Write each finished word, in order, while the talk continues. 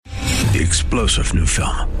the explosive new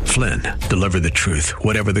film, Flynn, Deliver the Truth,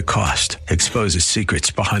 Whatever the Cost, exposes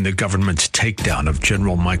secrets behind the government's takedown of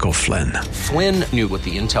General Michael Flynn. Flynn knew what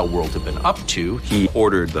the intel world had been up to. He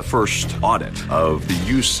ordered the first audit of the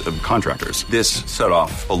use of contractors. This set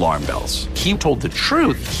off alarm bells. He told the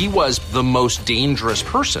truth. He was the most dangerous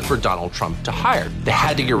person for Donald Trump to hire. They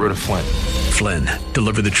had to get rid of Flynn. Flynn,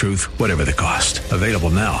 Deliver the Truth, Whatever the Cost. Available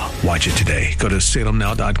now. Watch it today. Go to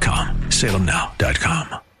salemnow.com.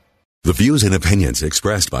 salemnow.com. The views and opinions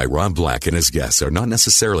expressed by Rob Black and his guests are not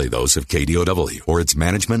necessarily those of KDOW or its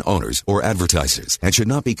management, owners, or advertisers and should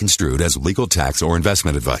not be construed as legal, tax, or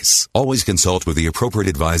investment advice. Always consult with the appropriate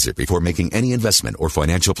advisor before making any investment or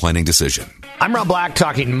financial planning decision. I'm Rob Black,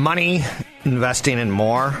 talking money, investing, and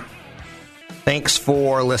more. Thanks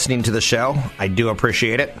for listening to the show. I do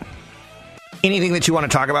appreciate it. Anything that you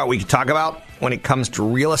want to talk about, we can talk about when it comes to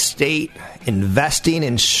real estate, investing,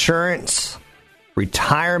 insurance,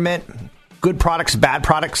 retirement, good products, bad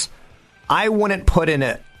products. I wouldn't put in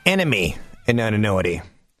an enemy in an annuity.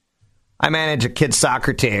 I manage a kid's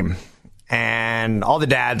soccer team, and all the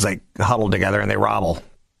dads like huddle together and they robble.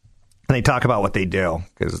 And they talk about what they do,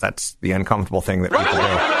 because that's the uncomfortable thing that people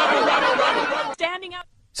do. Standing up.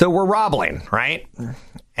 So we're robbling, right?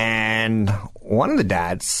 And one of the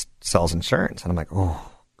dads sells insurance. And I'm like,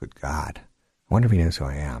 oh, good God. I wonder if he knows who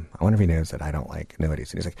I am. I wonder if he knows that I don't like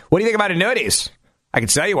annuities. And he's like, what do you think about annuities? I could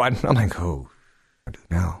sell you one. I'm like, oh, I don't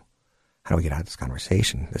know. How do we get out of this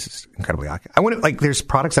conversation? This is incredibly awkward. I wouldn't, like, there's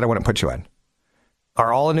products that I wouldn't put you in.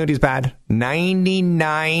 Are all annuities bad?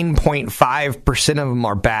 99.5% of them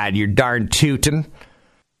are bad. You're darn tootin'.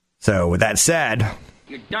 So with that said,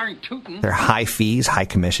 You're darn tootin'. they're high fees, high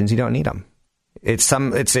commissions. You don't need them. It's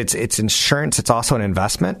insurance. It's also an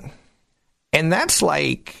investment. And that's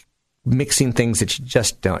like mixing things that you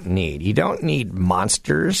just don't need. You don't need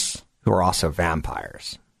monsters who are also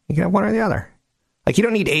vampires. You can have one or the other. Like, you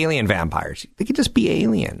don't need alien vampires. They could just be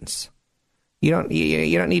aliens. You don't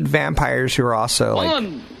need vampires who are also like...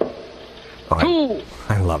 1, 2,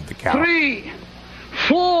 I love the cow. 3,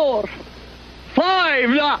 4, 5.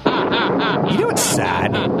 You know what's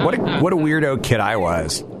sad? What a weirdo kid I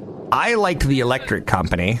was. I liked the Electric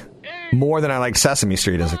Company more than I liked Sesame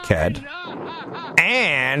Street as a kid.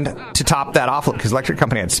 And to top that off, because Electric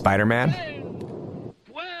Company had Spider-Man.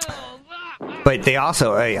 But I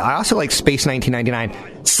also like Space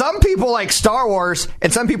 1999. Some people like Star Wars,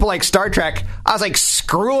 and some people like Star Trek. I was like,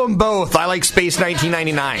 screw them both. I like Space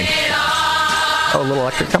 1999. Oh, Little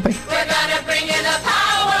Electric Company? We're gonna bring you the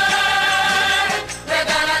power. We're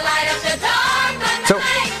gonna light up the dark. So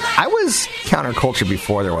I was counterculture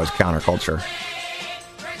before there was counterculture.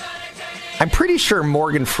 I'm pretty sure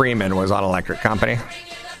Morgan Freeman was on Electric Company.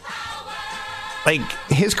 Like,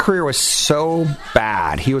 his career was so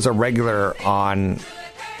bad. He was a regular on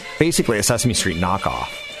basically a Sesame Street knockoff.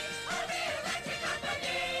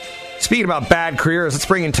 Speaking about bad careers, let's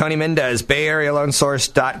bring in Tony Mendez,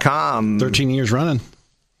 BayAreaLoanSource.com. 13 years running.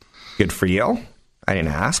 Good for you. I didn't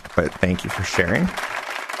ask, but thank you for sharing.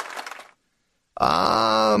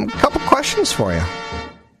 Couple questions for you.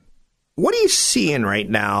 What are you seeing right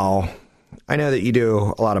now? I know that you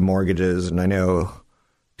do a lot of mortgages, and I know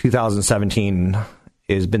 2017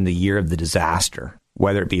 has been the year of the disaster,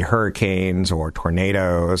 whether it be hurricanes or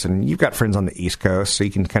tornadoes. And you've got friends on the East Coast, so you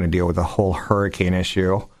can kind of deal with the whole hurricane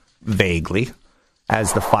issue vaguely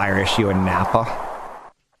as the fire issue in Napa.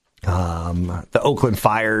 The Oakland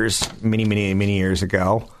fires many years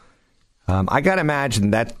ago. I got to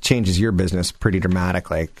imagine that changes your business pretty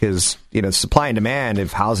dramatically because, supply and demand,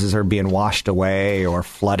 if houses are being washed away or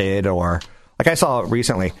flooded or, like I saw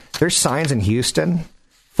recently, there's signs in Houston,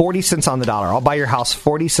 40 cents on the dollar. I'll buy your house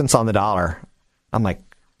 40 cents on the dollar. I'm like,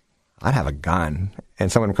 I'd have a gun. And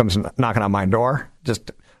someone comes knocking on my door.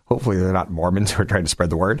 Just hopefully they're not Mormons who are trying to spread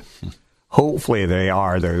the word. Hopefully they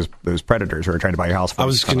are those predators who are trying to buy your house. I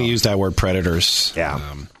was going to use that word, predators. Yeah.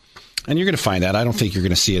 And you're going to find that. I don't think you're going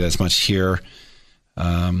to see it as much here.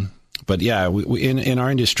 But yeah, we in our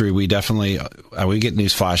industry, we definitely we get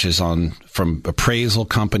news flashes from appraisal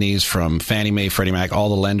companies, from Fannie Mae, Freddie Mac. All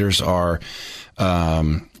the lenders are,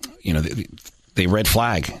 they red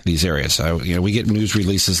flag these areas. We get news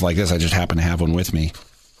releases like this. I just happen to have one with me.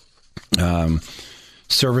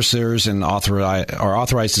 Servicers are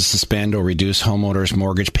authorized to suspend or reduce homeowners'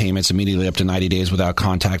 mortgage payments immediately up to 90 days without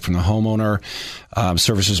contact from the homeowner.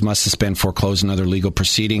 Servicers must suspend, foreclose, and other legal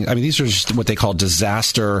proceedings. I mean, these are just what they call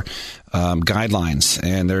disaster guidelines,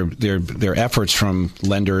 and they're efforts from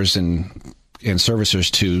lenders and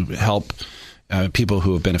servicers to help people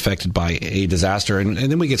who have been affected by a disaster. And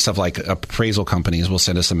then we get stuff like appraisal companies will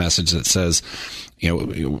send us a message that says,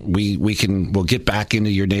 we'll get back into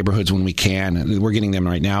your neighborhoods when we can. And we're getting them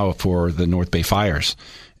right now for the North Bay fires.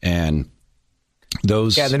 And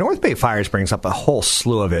those... Yeah, the North Bay fires brings up a whole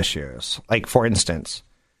slew of issues. Like, for instance,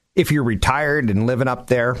 if you're retired and living up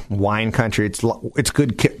there, wine country, it's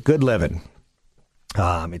good living.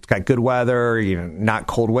 It's got good weather, not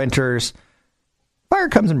cold winters. Fire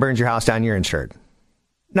comes and burns your house down, you're insured.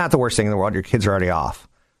 Not the worst thing in the world. Your kids are already off.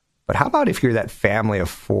 But how about if you're that family of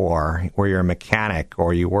four where you're a mechanic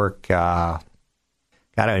or you work, I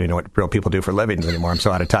don't even know what real people do for livings anymore. I'm so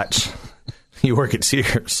out of touch. You work at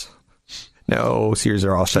Sears. No, Sears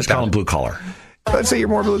are all shut down. Call them blue collar. Let's say you're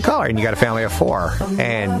more blue collar and you got a family of four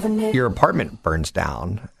and your apartment burns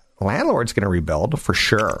down. The landlord's going to rebuild for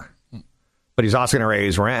sure. But he's also going to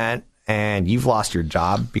raise rent. And you've lost your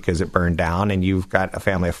job because it burned down, and you've got a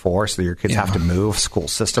family of four, so your kids have to move, school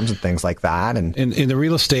systems and things like that. And in the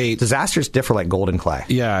real estate, disasters differ like golden clay.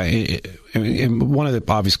 Yeah, and one of the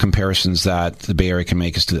obvious comparisons that the Bay Area can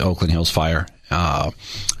make is to the Oakland Hills fire. And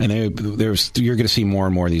you're going to see more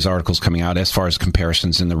and more of these articles coming out as far as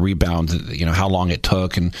comparisons and the rebound, how long it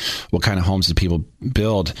took and what kind of homes did people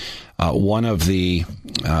build. One of the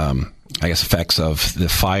effects of the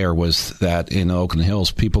fire was that in Oakland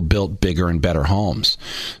Hills, people built bigger and better homes.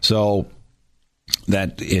 So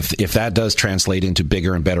that if that does translate into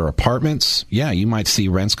bigger and better apartments, you might see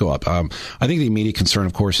rents go up. I think the immediate concern,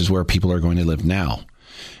 of course, is where people are going to live now.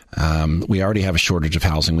 We already have a shortage of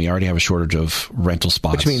housing. We already have a shortage of rental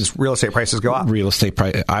spots. Which means real estate prices go up. Real estate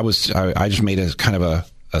price. I just made a kind of a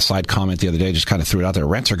side comment the other day, just kind of threw it out there.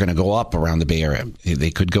 Rents are going to go up around the Bay Area.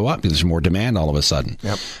 They could go up because there's more demand all of a sudden.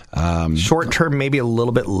 Yep. Short term, maybe a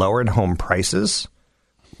little bit lower in home prices.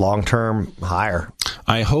 Long term, higher.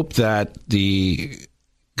 I hope that the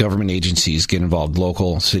government agencies get involved,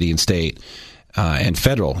 local, city, and state, and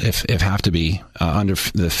federal, if have to be, under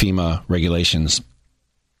the FEMA regulations,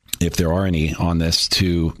 if there are any on this,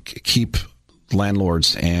 to keep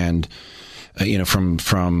landlords and,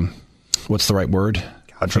 from what's the right word?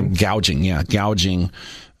 Gouging,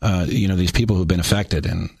 these people who've been affected.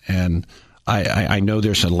 And I know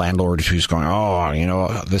there's a landlord who's going,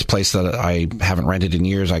 this place that I haven't rented in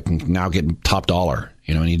years, I can now get top dollar,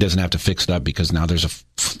 and he doesn't have to fix it up because now there's a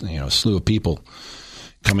slew of people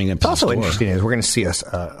coming in. It's also interesting is we're going to see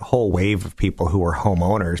a whole wave of people who are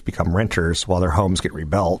homeowners become renters while their homes get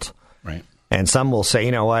rebuilt. Right. And some will say,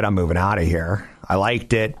 you know what, I'm moving out of here. I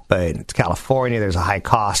liked it, but it's California. There's a high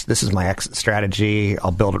cost. This is my exit strategy.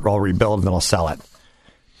 I'll rebuild, and then I'll sell it.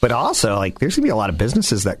 But also, there's going to be a lot of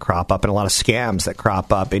businesses that crop up and a lot of scams that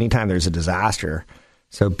crop up anytime there's a disaster.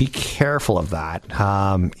 So be careful of that.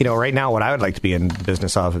 Right now, what I would like to be in the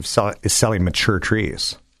business of is selling mature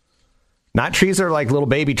trees. Not trees that are like little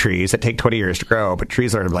baby trees that take 20 years to grow, but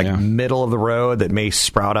trees that are middle of the road that may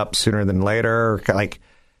sprout up sooner than later,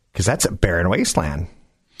 because that's a barren wasteland.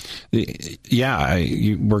 Yeah,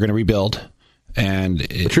 we're going to rebuild.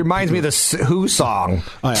 Which reminds me of the Who song,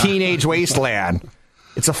 Teenage Wasteland.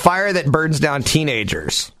 It's a fire that burns down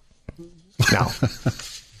teenagers. No.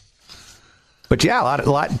 But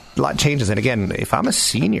a lot changes. And again, if I'm a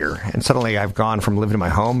senior and suddenly I've gone from living in my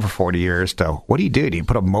home for 40 years to what do? Do you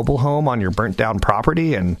put a mobile home on your burnt down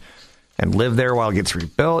property and live there while it gets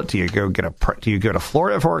rebuilt? Do you go to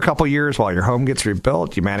Florida for a couple years while your home gets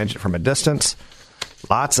rebuilt? Do you manage it from a distance?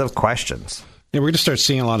 Lots of questions. Yeah, we're going to start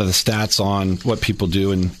seeing a lot of the stats on what people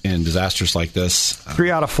do in disasters like this. 3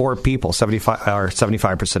 out of 4 people,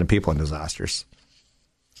 75% of people in disasters.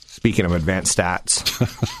 Speaking of advanced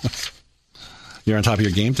stats. You're on top of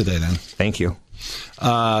your game today, then. Thank you.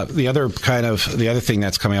 The other thing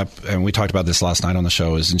that's coming up, and we talked about this last night on the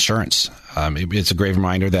show, is insurance. It's a grave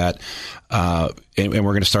reminder that, and we're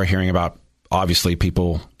going to start hearing about, obviously,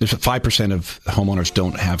 there's 5% of homeowners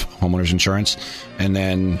don't have homeowners insurance. And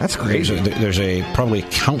then that's crazy. There's probably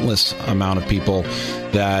countless amount of people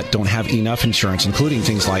that don't have enough insurance, including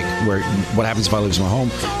things like what happens if I lose my home?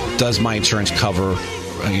 Does my insurance cover,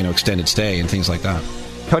 extended stay and things like that?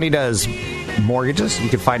 Tony does mortgages. You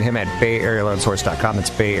can find him at BayAreaLoanSource.com. That's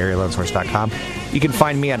BayAreaLoanSource.com. You can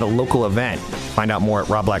find me at a local event. Find out more at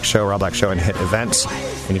Rob Black Show, and hit events.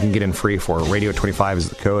 And you can get in free for Radio 25 is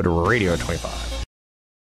the code, Radio 25.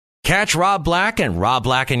 Catch Rob Black and Rob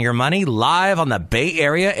Black and Your Money live on the Bay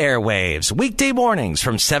Area airwaves, weekday mornings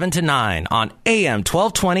from 7 to 9 on AM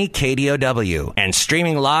 1220 KDOW and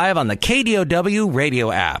streaming live on the KDOW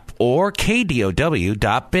radio app or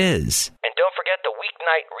KDOW.biz. And don't forget the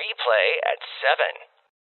weeknight replay at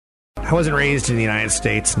 7. I wasn't raised in the United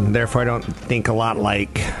States, and therefore I don't think a lot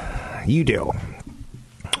like you do.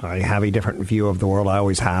 I have a different view of the world. I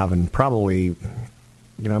always have, and probably,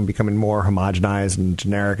 I'm becoming more homogenized and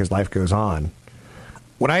generic as life goes on.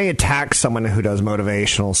 When I attack someone who does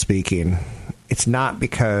motivational speaking, it's not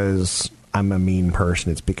because I'm a mean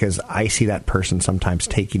person. It's because I see that person sometimes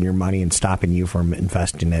taking your money and stopping you from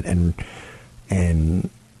investing it, and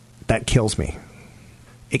that kills me.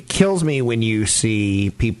 It kills me when you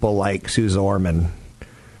see people like Sue Zorman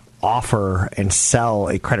offer and sell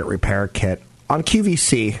a credit repair kit on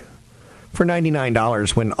QVC for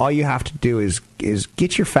 $99 when all you have to do is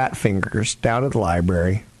get your fat fingers down to the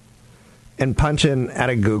library and punch in at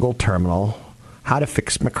a Google terminal how to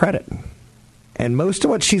fix my credit. And most of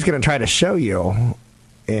what she's going to try to show you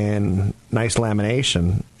in nice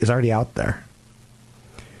lamination is already out there.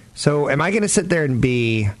 So am I going to sit there and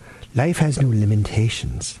be, life has no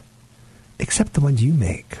limitations, except the ones you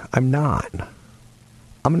make? I'm not.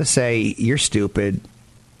 I'm going to say, you're stupid.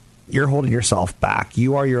 You're holding yourself back.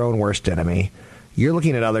 You are your own worst enemy. You're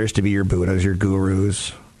looking at others to be your Buddhas, your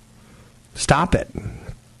gurus. Stop it.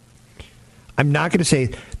 I'm not going to say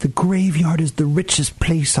the graveyard is the richest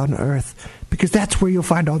place on earth because that's where you'll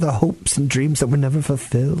find all the hopes and dreams that were never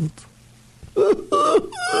fulfilled. I'm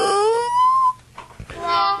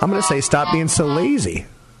going to say stop being so lazy.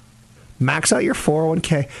 Max out your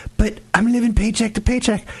 401k. But I'm living paycheck to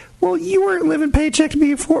paycheck. Well, you weren't living paycheck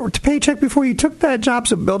to paycheck before you took that job,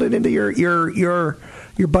 so build it into your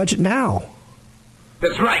budget now.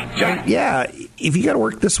 That's right, John. Yeah, if you got to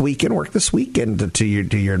work this weekend to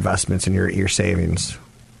your investments and your savings.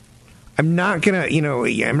 I'm not gonna,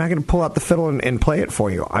 I'm not gonna pull out the fiddle and play it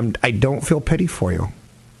for you. I don't feel pity for you.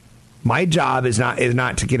 My job is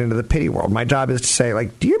not to get into the pity world. My job is to say,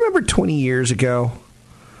 like, do you remember 20 years ago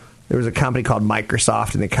there was a company called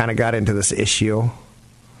Microsoft, and they kind of got into this issue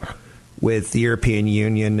with the European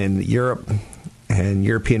Union and Europe and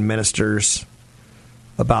European ministers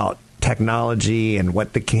about technology and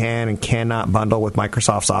what they can and cannot bundle with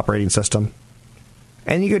Microsoft's operating system.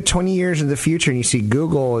 And you go 20 years into the future and you see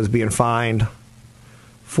Google is being fined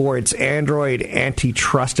for its Android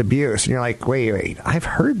antitrust abuse. And you're like, wait, I've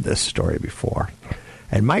heard this story before.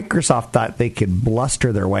 And Microsoft thought they could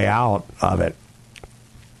bluster their way out of it.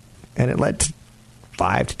 And it led to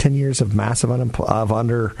 5 to 10 years of massive achievement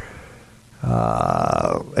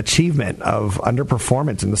of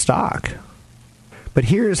underperformance in the stock. But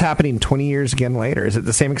here is happening 20 years again later. Is it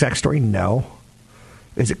the same exact story? No.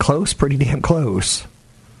 Is it close? Pretty damn close.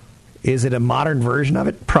 Is it a modern version of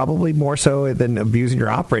it? Probably more so than abusing your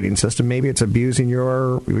operating system. Maybe it's abusing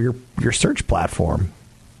your search platform.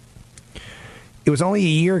 It was only a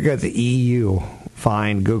year ago that the EU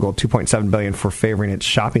fined Google $2.7 billion for favoring its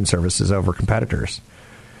shopping services over competitors.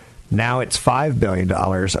 Now it's $5 billion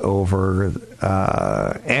over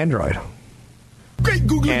Android. Great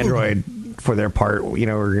Google. Android, for their part, we're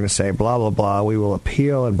going to say blah blah blah. We will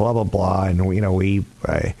appeal and blah blah blah, and we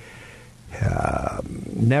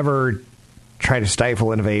never try to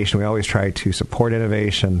stifle innovation. We always try to support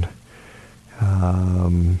innovation.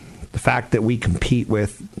 The fact that we compete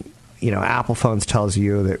with, Apple phones tells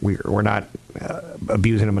you that we're not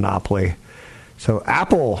abusing a monopoly. So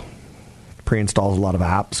Apple pre-installs a lot of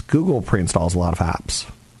apps. Google pre-installs a lot of apps.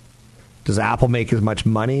 Does Apple make as much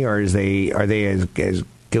money, or are they as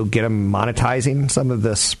go get them monetizing some of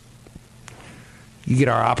this? You get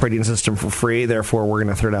our operating system for free, therefore we're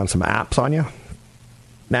going to throw down some apps on you.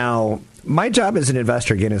 Now, my job as an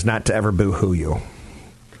investor, again, is not to ever boo-hoo you.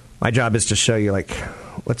 My job is to show you, like,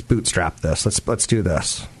 let's bootstrap this. Let's do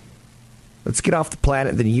this. Let's get off the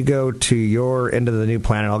planet. Then you go to your end of the new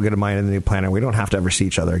planet. I'll go to mine end of the new planet. We don't have to ever see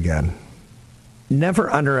each other again.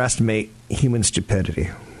 Never underestimate human stupidity.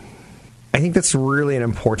 I think that's really an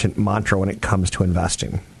important mantra when it comes to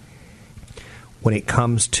investing. When it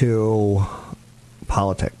comes to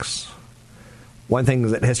politics. One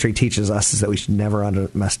thing that history teaches us is that we should never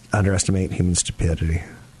underestimate human stupidity.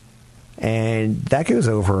 And that goes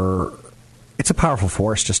over, it's a powerful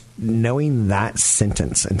force, just knowing that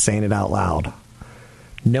sentence and saying it out loud.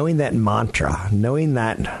 Knowing that mantra, knowing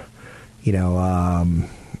that,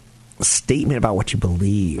 statement about what you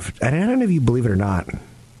believe. And I don't know if you believe it or not.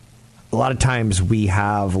 A lot of times we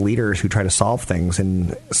have leaders who try to solve things,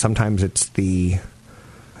 and sometimes it's the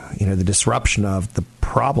disruption of the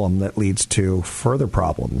problem that leads to further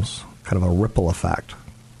problems, kind of a ripple effect.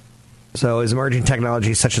 So as emerging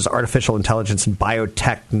technologies such as artificial intelligence and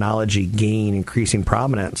biotechnology gain increasing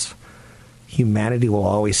prominence, humanity will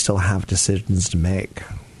always still have decisions to make.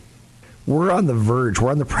 We're on the verge,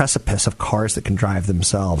 we're on the precipice of cars that can drive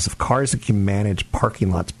themselves, of cars that can manage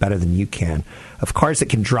parking lots better than you can, of cars that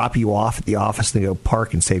can drop you off at the office and go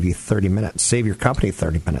park and save you 30 minutes, save your company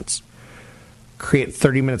 30 minutes. create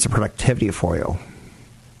 30 minutes of productivity for you.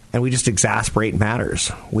 And we just exasperate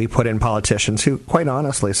matters. We put in politicians who, quite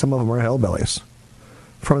honestly, some of them are hillbillies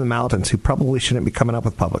from the mountains who probably shouldn't be coming up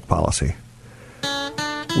with public policy.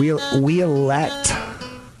 We elect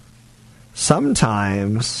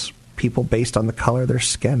sometimes people based on the color of their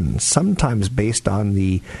skin, sometimes based on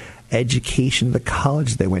the education, the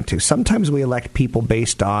college they went to. Sometimes we elect people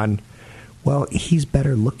based on, well, he's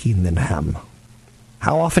better looking than him.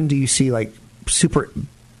 How often do you see like super,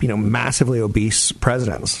 massively obese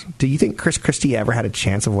presidents? Do you think Chris Christie ever had a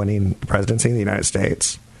chance of winning the presidency in the United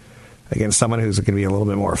States against someone who's going to be a little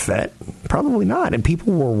bit more fit? Probably not. And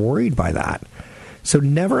people were worried by that. So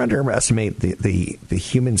never underestimate the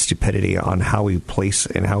human stupidity on how we place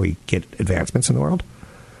and how we get advancements in the world.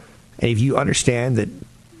 And if you understand that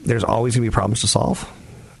there's always going to be problems to solve,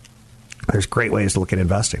 there's great ways to look at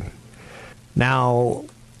investing. Now,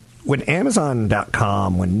 when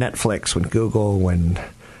Amazon.com, when Netflix, when Google, when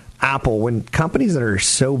Apple, when companies that are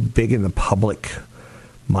so big in the public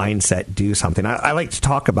mindset do something, I like to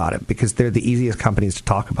talk about it because they're the easiest companies to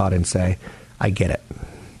talk about and say, I get it.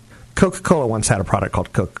 Coca-Cola once had a product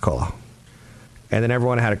called Coca-Cola. And then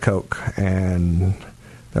everyone had a Coke. And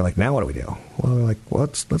they're like, now what do we do? Well, they're like, well,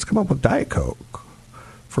 let's come up with Diet Coke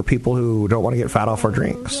for people who don't want to get fat off our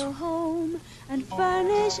drinks. And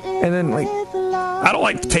then, like, I don't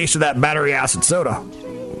like the taste of that battery acid soda.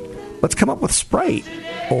 Let's come up with Sprite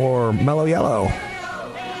or Mellow Yellow.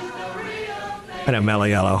 I know Mellow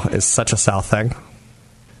Yellow is such a South thing.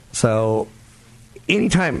 So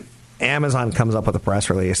anytime Amazon comes up with a press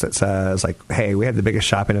release that says, like, hey, we had the biggest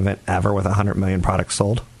shopping event ever with 100 million products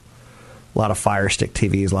sold. A lot of Fire Stick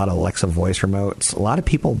TVs, a lot of Alexa voice remotes, a lot of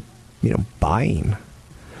people, buying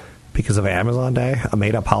because of Amazon Day, a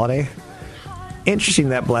made-up holiday. Interesting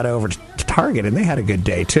that bled over to Target, and they had a good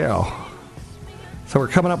day, too. So we're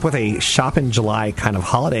coming up with a shop in July kind of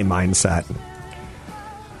holiday mindset.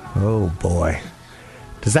 Oh, boy.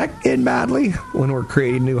 Does that end badly when we're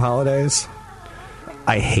creating new holidays?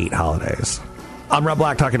 I hate holidays. I'm Rob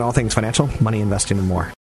Black, talking all things financial, money, investing, and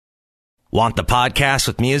more. Want the podcast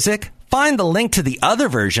with music? Find the link to the other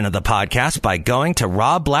version of the podcast by going to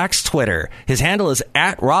Rob Black's Twitter. His handle is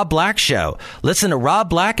 @RobBlackShow. Listen to Rob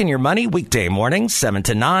Black and Your Money weekday mornings, 7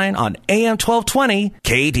 to 9 on AM 1220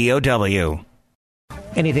 KDOW.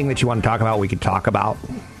 Anything that you want to talk about, we could talk about.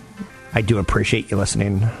 I do appreciate you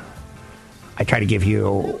listening. I try to give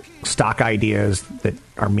you stock ideas that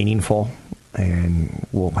are meaningful and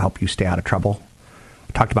will help you stay out of trouble.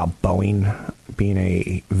 I talked about Boeing being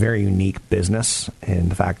a very unique business in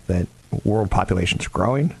the fact that world populations are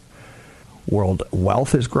growing, world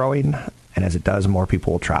wealth is growing, and as it does, more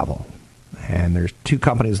people will travel. And there's two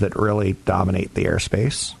companies that really dominate the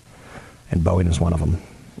airspace, and Boeing is one of them.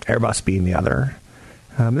 Airbus being the other.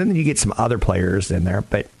 Then you get some other players in there,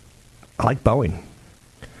 but I like Boeing.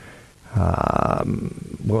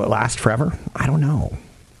 Will it last forever? I don't know.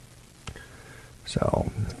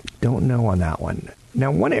 So, don't know on that one.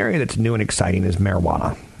 Now, one area that's new and exciting is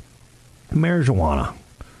marijuana. Marijuana.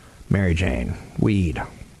 Mary Jane. Weed.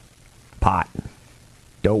 Pot.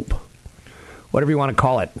 Dope. Whatever you want to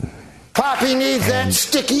call it. Poppy needs that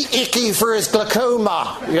sticky icky for his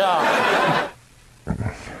glaucoma. Yeah.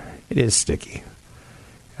 It is sticky.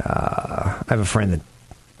 I have a friend that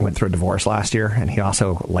went through a divorce last year, and he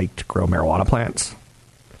also liked to grow marijuana plants.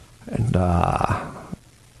 And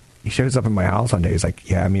he shows up in my house one day. He's like,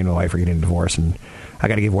 yeah, me and my wife are getting a divorce, and I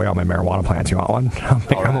got to give away all my marijuana plants. You want one? I'm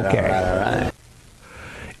like, I'm okay. All right.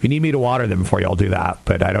 If you need me to water them for you, I'll do that,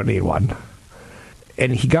 but I don't need one.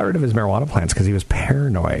 And he got rid of his marijuana plants because he was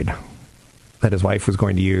paranoid that his wife was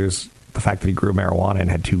going to use the fact that he grew marijuana and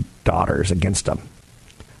had 2 daughters against him.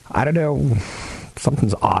 I don't know.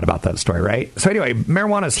 Something's odd about that story, right? So anyway,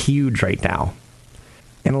 marijuana is huge right now.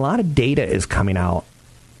 And a lot of data is coming out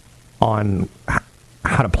on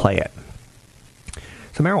how to play it.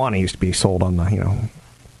 So marijuana used to be sold on the,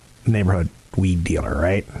 neighborhood weed dealer,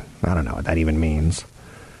 right? I don't know what that even means.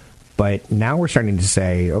 But now we're starting to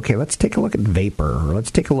say, okay, let's take a look at vapor, or let's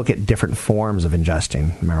take a look at different forms of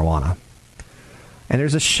ingesting marijuana. And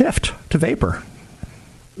there's a shift to vapor.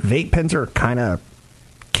 Vape pens are kind of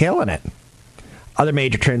killing it. Other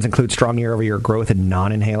major trends include strong year-over-year growth in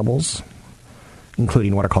non-inhalables,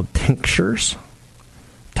 including what are called tinctures,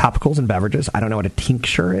 topicals, and beverages. I don't know what a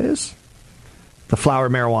tincture is. The flower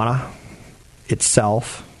marijuana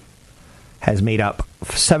itself has made up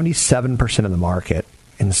 77% of the market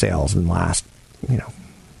in sales in the last,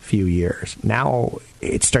 few years. Now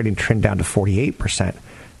it's starting to trend down to 48%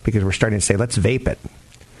 because we're starting to say, let's vape it.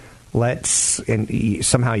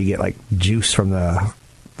 Somehow you get like juice from the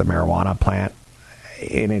marijuana plant.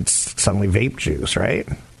 and it's suddenly vape juice, right?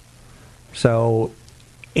 So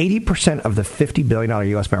 80% of the $50 billion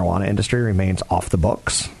U.S. marijuana industry remains off the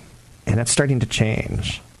books, and that's starting to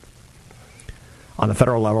change. On the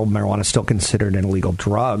federal level, marijuana is still considered an illegal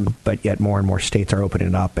drug, but yet more and more states are opening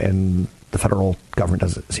it up, and the federal government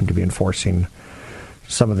doesn't seem to be enforcing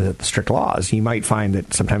some of the strict laws. You might find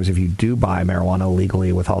that sometimes if you do buy marijuana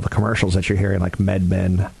legally with all the commercials that you're hearing, like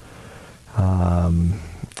MedMen,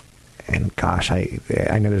 and gosh,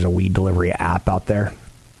 I know there's a weed delivery app out there.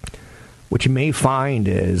 What you may find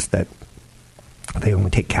is that they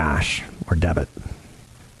only take cash or debit.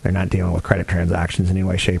 They're not dealing with credit transactions in any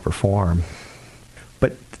way, shape, or form.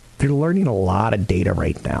 But they're learning a lot of data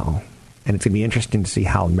right now, and it's going to be interesting to see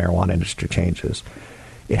how the marijuana industry changes.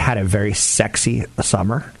 It had a very sexy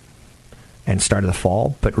summer and start of the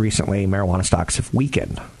fall, but recently marijuana stocks have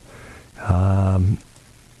weakened.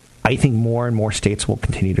 I think more and more states will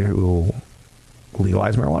continue to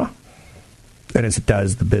legalize marijuana. And as it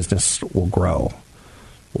does, the business will grow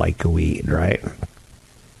like a weed, right?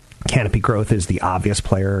 Canopy Growth is the obvious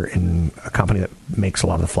player in a company that makes a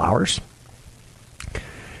lot of the flowers.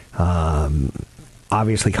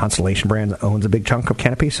 Obviously, Constellation Brands owns a big chunk of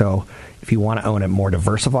Canopy, so if you want to own a more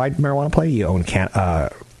diversified marijuana play, you own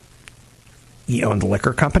the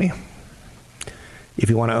liquor company. If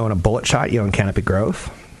you want to own a bullet shot, you own Canopy Growth.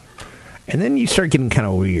 And then you start getting kind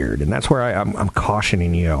of weird, and that's where I'm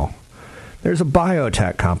cautioning you. There's a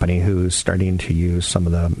biotech company who's starting to use some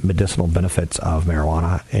of the medicinal benefits of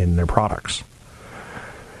marijuana in their products.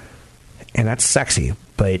 And that's sexy,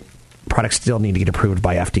 but products still need to get approved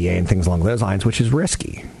by FDA and things along those lines, which is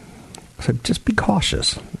risky. So just be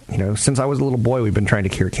cautious. You know, since I was a little boy, we've been trying to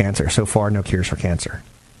cure cancer. So far, no cures for cancer.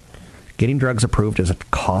 Getting drugs approved is a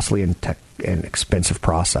costly and expensive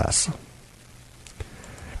process.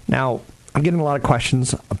 Now, I'm getting a lot of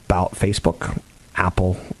questions about Facebook,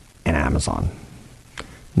 Apple, and Amazon,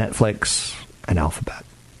 Netflix, and Alphabet.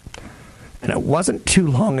 And it wasn't too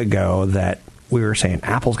long ago that we were saying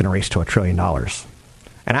Apple's going to race to $1 trillion.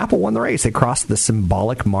 And Apple won the race. They crossed the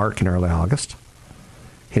symbolic mark in early August,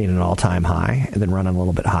 hitting an all-time high and then running a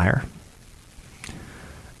little bit higher.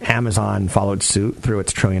 Amazon followed suit through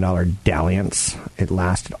its $1 trillion dalliance. It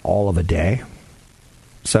lasted all of a day.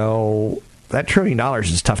 So that $1 trillion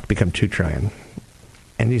is tough to become $2 trillion.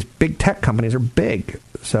 And these big tech companies are big.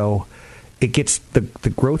 So it gets the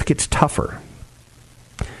growth gets tougher.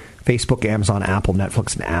 Facebook, Amazon, Apple,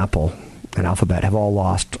 Netflix, and Alphabet have all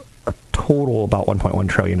lost a total about $1.1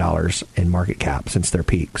 trillion in market cap since their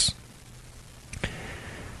peaks.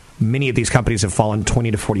 Many of these companies have fallen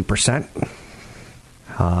 20 to 40%.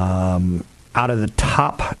 Out of the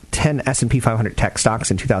top 10 S&P 500 tech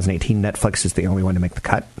stocks in 2018, Netflix is the only one to make the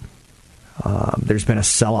cut. There's been a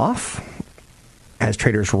sell-off as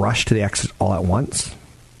traders rush to the exit all at once.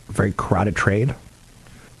 A very crowded trade.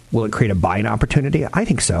 Will it create a buying opportunity? I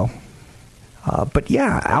think so. But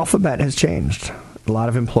yeah, Alphabet has changed. A lot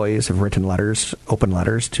of employees have written letters, open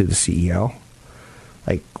letters to the CEO.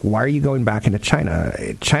 Like, why are you going back into China?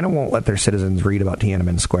 China won't let their citizens read about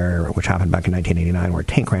Tiananmen Square, which happened back in 1989, where a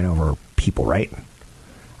tank ran over people, right?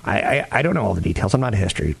 I don't know all the details. I'm not a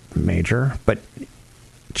history major, but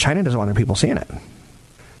China doesn't want their people seeing it.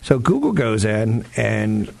 So Google goes in,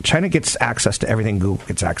 and China gets access to everything Google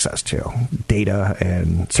gets access to, data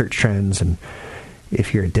and search trends. And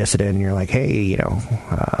if you're a dissident and you're like, hey,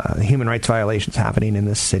 human rights violations happening in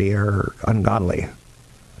this city are ungodly.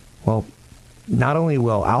 Well, not only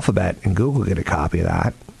will Alphabet and Google get a copy of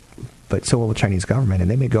that, but so will the Chinese government, and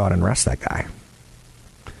they may go out and arrest that guy.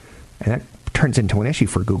 And that turns into an issue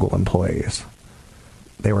for Google employees.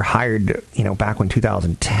 They were hired, back when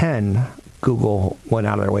 2010, Google went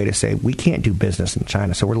out of their way to say, we can't do business in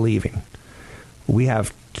China, so we're leaving. We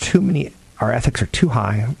have too many, our ethics are too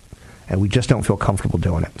high, and we just don't feel comfortable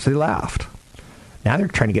doing it. So they left. Now they're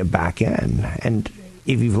trying to get back in. And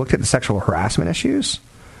if you've looked at the sexual harassment issues,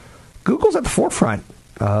 Google's at the forefront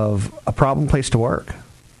of a problem place to work.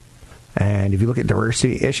 And if you look at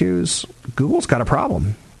diversity issues, Google's got a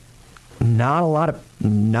problem. Not a lot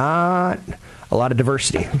of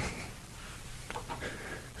diversity.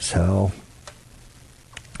 So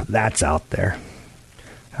that's out there.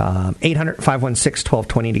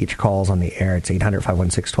 800-516-1220 to get your calls on the air. It's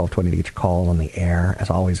 800-516-1220 to get your calls on the air. As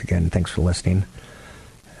always, again, thanks for listening.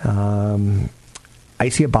 I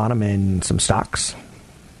see a bottom in some stocks.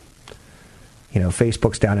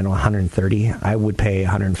 Facebook's down at 130. I would pay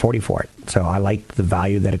 140 for it. So I like the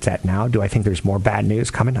value that it's at now. Do I think there's more bad news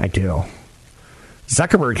coming? I do.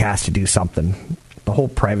 Zuckerberg has to do something. The whole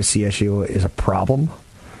privacy issue is a problem.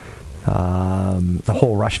 The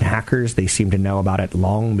whole Russian hackers, they seem to know about it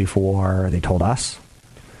long before they told us.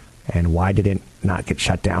 And why did it not get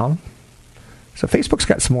shut down? So Facebook's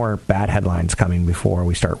got some more bad headlines coming before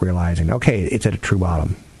we start realizing, okay, it's at a true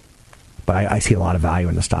bottom. But I see a lot of value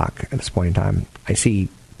in the stock at this point in time. I see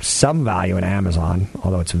some value in Amazon,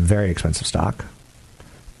 although it's a very expensive stock.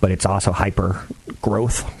 But it's also hyper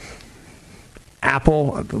growth.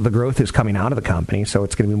 Apple, the growth is coming out of the company, so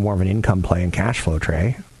it's going to be more of an income play and cash flow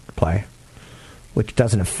play, which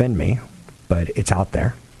doesn't offend me, but it's out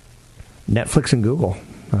there. Netflix and Google,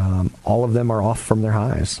 all of them are off from their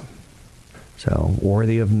highs. So,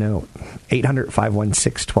 worthy of note.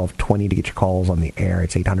 800-516-1220 to get your calls on the air.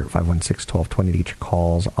 It's 800-516-1220 to get your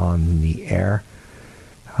calls on the air.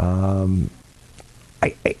 I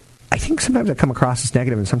think sometimes I come across as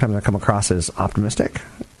negative and sometimes I come across as optimistic.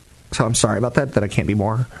 So I'm sorry about that I can't be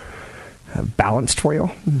more balanced for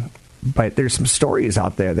you. But there's some stories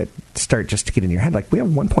out there that start just to get in your head. Like, we have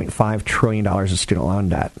 $1.5 trillion of student loan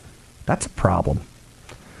debt. That's a problem.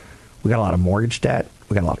 We got a lot of mortgage debt.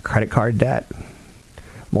 We got a lot of credit card debt.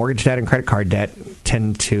 Mortgage debt and credit card debt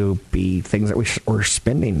tend to be things that we're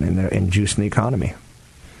spending and juicing the economy.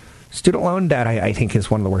 Student loan debt, I think, is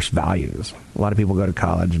one of the worst values. A lot of people go to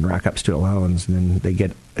college and rack up student loans, and then they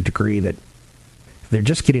get a degree that they're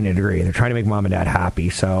just getting a degree. They're trying to make mom and dad happy,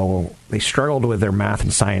 so they struggled with their math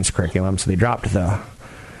and science curriculum, so they dropped the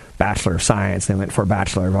Bachelor of Science. They went for a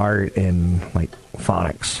Bachelor of Art in, like,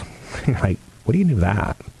 phonics. Like, what do you do with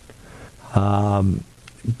that?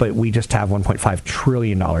 But we just have $1.5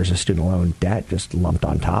 trillion of student loan debt just lumped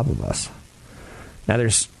on top of us. Now,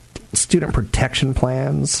 there's student protection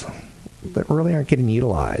plans that really aren't getting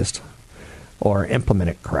utilized or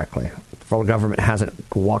implemented correctly. The federal government hasn't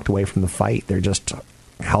walked away from the fight. They're just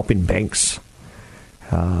helping banks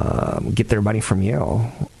get their money from you.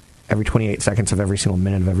 Every 28 seconds of every single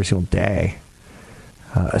minute of every single day,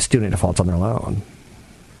 a student defaults on their loan.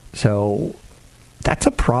 So that's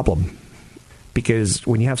a problem. Because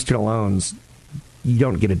when you have student loans, you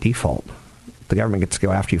don't get a default. The government gets to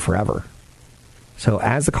go after you forever. So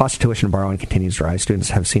as the cost of tuition and borrowing continues to rise,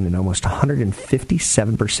 students have seen an almost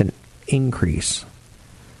 157% increase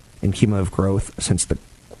in cumulative growth since the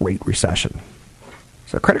Great Recession.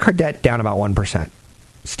 So credit card debt down about 1%.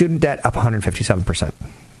 Student debt up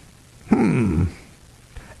 157%.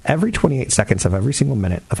 Every 28 seconds of every single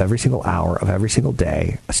minute of every single hour of every single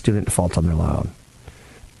day, a student defaults on their loan.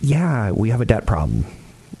 Yeah, we have a debt problem.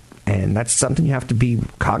 And that's something you have to be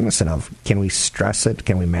cognizant of. Can we stress it?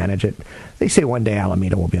 Can we manage it? They say one day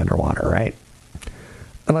Alameda will be underwater, right?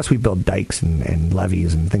 Unless we build dikes and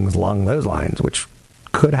levees and things along those lines, which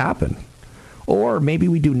could happen. Or maybe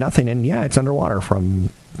we do nothing and, yeah, it's underwater from,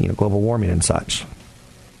 global warming and such.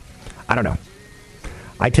 I don't know.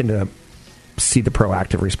 I tend to see the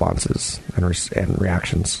proactive responses and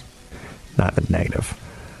reactions, not the negative.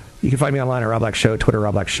 You can find me online at Rob Black Show, Twitter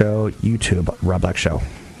Rob Black Show, YouTube Rob Black Show.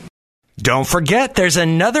 Don't forget, there's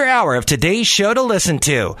another hour of today's show to listen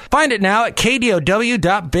to. Find it now at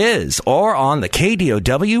KDOW.biz or on the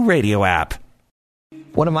KDOW radio app.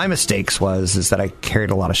 One of my mistakes is that I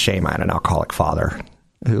carried a lot of shame. I had an alcoholic father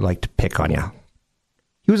who liked to pick on you.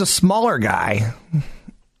 He was a smaller guy,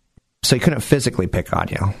 so he couldn't physically pick on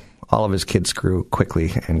you. All of his kids grew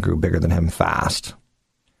quickly and grew bigger than him fast.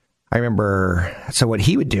 I remember, so what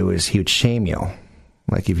he would do is he would shame you.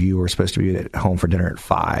 Like if you were supposed to be at home for dinner at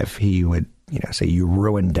 5, he would, say you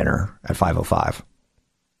ruined dinner at 5:05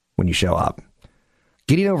 when you show up.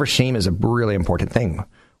 Getting over shame is a really important thing.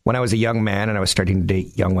 When I was a young man and I was starting to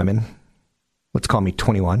date young women, let's call me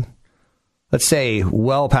 21, let's say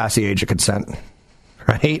well past the age of consent,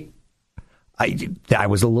 right? I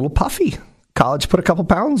was a little puffy. College put a couple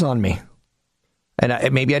pounds on me.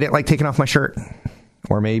 And maybe I didn't like taking off my shirt.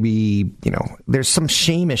 Or maybe, there's some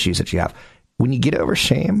shame issues that you have. When you get over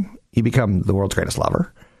shame, you become the world's greatest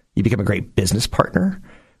lover. You become a great business partner.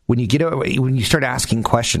 When you start asking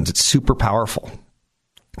questions, it's super powerful.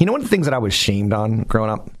 One of the things that I was shamed on growing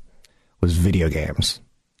up was video games.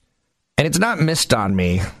 And it's not missed on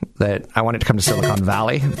me that I wanted to come to Silicon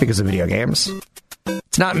Valley because of video games.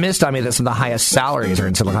 It's not missed on me that some of the highest salaries are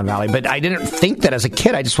in Silicon Valley. But I didn't think that as a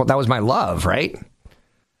kid. I just thought that was my love, right?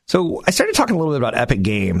 So I started talking a little bit about Epic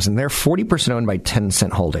Games, and they're 40% owned by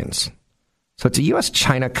Tencent Holdings. So it's a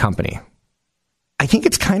U.S.-China company. I think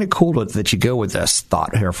it's kind of cool that you go with this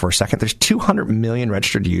thought here for a second. There's 200 million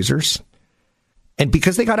registered users. And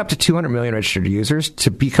because they got up to 200 million registered users,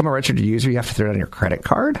 to become a registered user, you have to throw it on your credit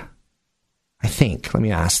card? I think. Let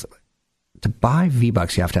me ask. To buy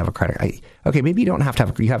V-Bucks, you have to have a credit card. Okay, maybe you don't have to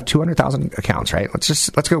have. You have 200,000 accounts, right?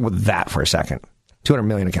 Let's go with that for a second. 200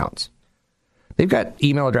 million accounts. They've got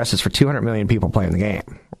email addresses for 200 million people playing the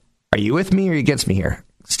game. Are you with me or are you against me here?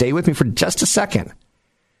 Stay with me for just a second.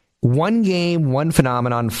 One game, one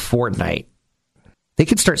phenomenon, Fortnite. They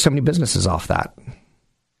could start so many businesses off that.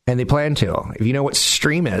 And they plan to. If you know what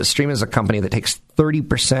Stream is a company that takes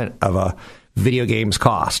 30% of a video game's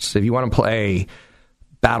cost. So if you want to play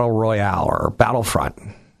Battle Royale or Battlefront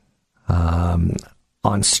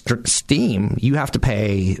on Steam, you have to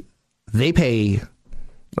pay. They pay.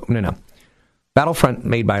 No. Battlefront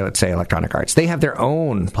made by, let's say, Electronic Arts. They have their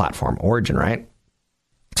own platform, Origin, right?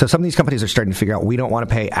 So some of these companies are starting to figure out we don't want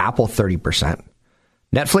to pay Apple 30%.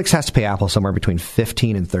 Netflix has to pay Apple somewhere between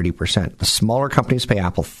 15 and 30%. The smaller companies pay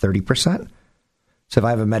Apple 30%. So if I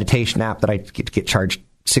have a meditation app that I get charged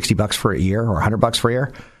 $60 for a year or $100 for a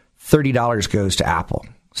year, $30 goes to Apple.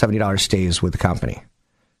 $70 stays with the company.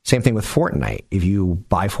 Same thing with Fortnite. If you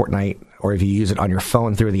buy Fortnite or if you use it on your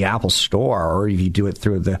phone through the Apple Store or if you do it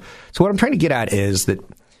through the... So what I'm trying to get at is that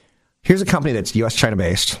here's a company that's US-China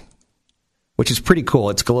based, which is pretty cool.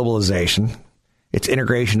 It's globalization. It's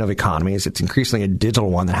integration of economies. It's increasingly a digital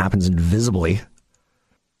one that happens invisibly.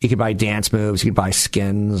 You could buy dance moves. You could buy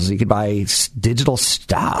skins. You could buy digital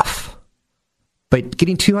stuff. But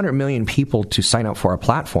getting 200 million people to sign up for a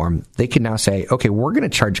platform, they can now say, okay, we're going to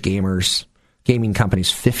charge gaming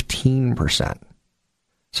companies 15%.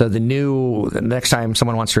 So the next time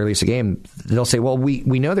someone wants to release a game, they'll say, well, we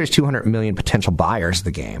know there's 200 million potential buyers of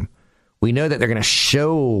the game. We know that they're going to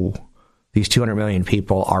show these 200 million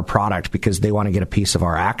people our product because they want to get a piece of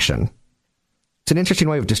our action. It's an interesting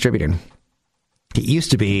way of distributing. It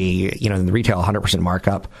used to be, in the retail, 100%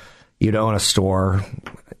 markup. You'd own a store,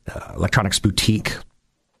 electronics boutique,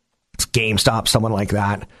 it's GameStop, someone like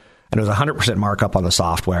that. And it was 100% markup on the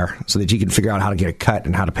software so that you can figure out how to get a cut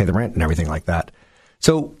and how to pay the rent and everything like that.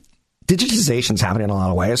 So digitization's happening in a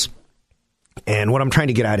lot of ways. And what I'm trying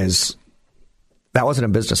to get at is that wasn't a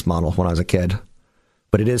business model when I was a kid.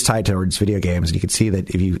 But it is tied towards video games, and you can see that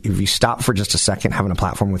if you stop for just a second having a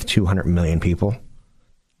platform with 200 million people,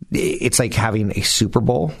 it's like having a Super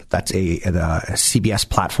Bowl. That's a CBS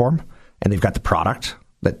platform, and they've got the product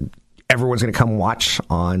that everyone's going to come watch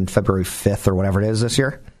on February 5th or whatever it is this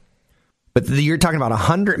year. But you're talking about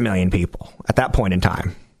 100 million people at that point in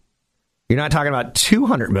time. You're not talking about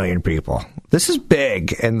 200 million people. This is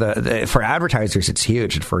big, and for advertisers, it's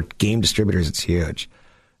huge, and for game distributors, it's huge.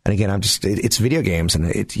 And again, it's video games,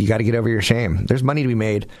 and you got to get over your shame. There's money to be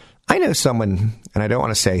made. I know someone, and I don't want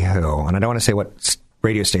to say who, and I don't want to say what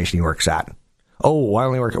radio station he works at. Oh, I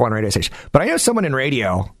only work at one radio station. But I know someone in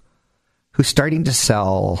radio who's starting to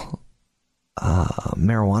sell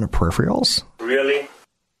marijuana peripherals. Really?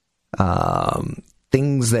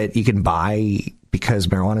 Things that you can buy because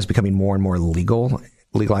marijuana is becoming more and more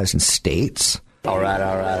legalized in states. All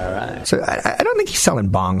right. So I don't think he's selling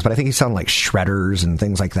bongs, but I think he's selling like shredders and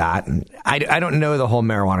things like that. And I don't know the whole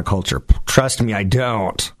marijuana culture. Trust me, I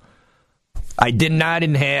don't. I did not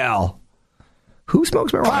inhale. Who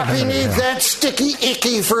smokes marijuana? Poppy needs that sticky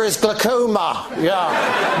icky for his glaucoma.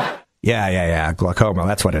 Yeah. Yeah. Glaucoma.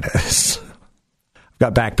 That's what it is. I've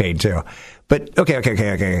got back pain too. But okay.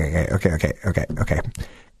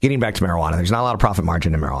 Getting back to marijuana, there's not a lot of profit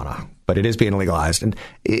margin in marijuana, but it is being legalized. And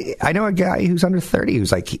I know a guy who's under 30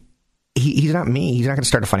 who's like, he's not me. He's not going to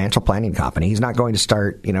start a financial planning company. He's not going to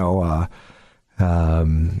start, he's not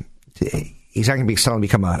going to suddenly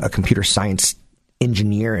become a computer science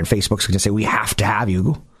engineer, and Facebook's going to say, we have to have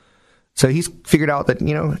you. So he's figured out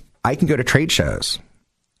that, I can go to trade shows.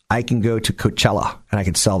 I can go to Coachella and I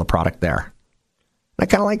can sell the product there. And I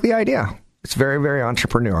kind of like the idea. It's very, very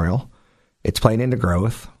entrepreneurial. It's playing into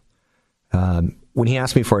growth. When he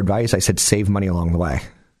asked me for advice, I said, save money along the way.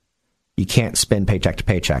 You can't spend paycheck to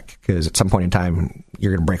paycheck because at some point in time,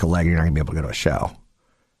 you're going to break a leg and you're not going to be able to go to a show.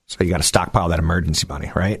 So you got to stockpile that emergency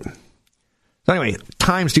money, right? So anyway,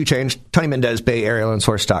 times do change. Tony Mendez,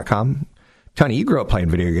 BayAreaLoanSource.com. Tony, you grew up playing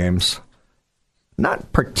video games.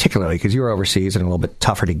 Not particularly because you were overseas and a little bit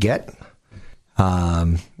tougher to get.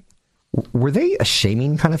 Were they a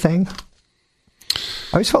shaming kind of thing?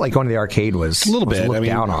 I always felt like going to the arcade was a little bit looked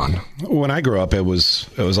down on. When I grew up, it was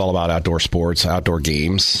all about outdoor sports, outdoor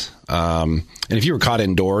games, and if you were caught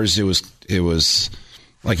indoors, it was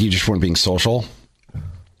like you just weren't being social.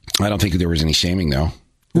 I don't think there was any shaming though.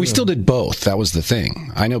 We still did both. That was the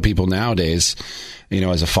thing. I know people nowadays,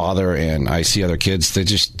 as a father, and I see other kids, they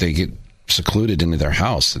get secluded into their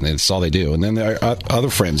house, and that's all they do. And then their other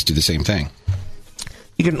friends do the same thing.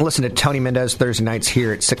 You can listen to Tony Mendez Thursday nights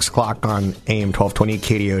here at 6 o'clock on AM 1220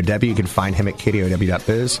 KDOW. You can find him at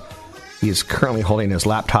KDOW.biz. He is currently holding his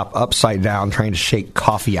laptop upside down, trying to shake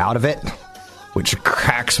coffee out of it, which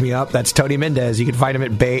cracks me up. That's Tony Mendez. You can find him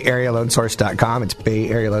at BayAreaLoanSource.com. It's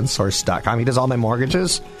BayAreaLoanSource.com. He does all my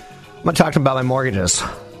mortgages. I'm going to talk to him about my mortgages.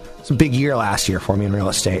 It's a big year last year for me in real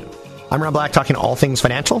estate. I'm Rob Black, talking all things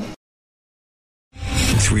financial.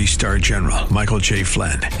 3-star General Michael J.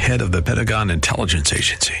 Flynn, head of the Pentagon Intelligence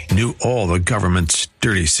Agency, knew all the government's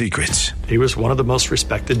dirty secrets. He was one of the most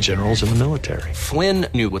respected generals in the military. Flynn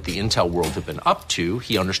knew what the intel world had been up to.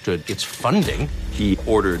 He understood its funding. He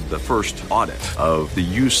ordered the first audit of the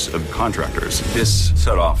use of contractors. This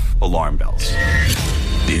set off alarm bells.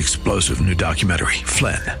 The explosive new documentary,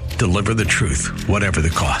 Flynn, Deliver the Truth, Whatever the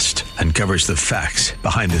Cost, uncovers the facts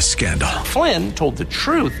behind this scandal. Flynn told the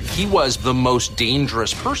truth. He was the most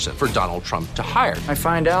dangerous person for Donald Trump to hire. I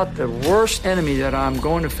find out the worst enemy that I'm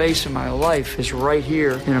going to face in my life is right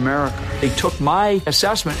here in America. They took my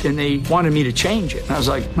assessment and they wanted me to change it. And I was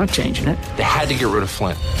like, I'm not changing it. They had to get rid of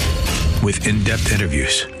Flynn. With in-depth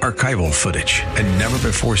interviews, archival footage, and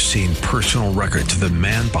never-before-seen personal records of the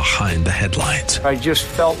man behind the headlines. I just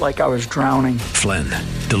felt like I was drowning. Flynn,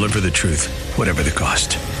 Deliver the Truth, Whatever the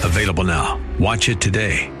Cost. Available now. Watch it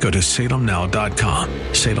today. Go to salemnow.com.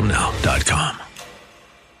 salemnow.com.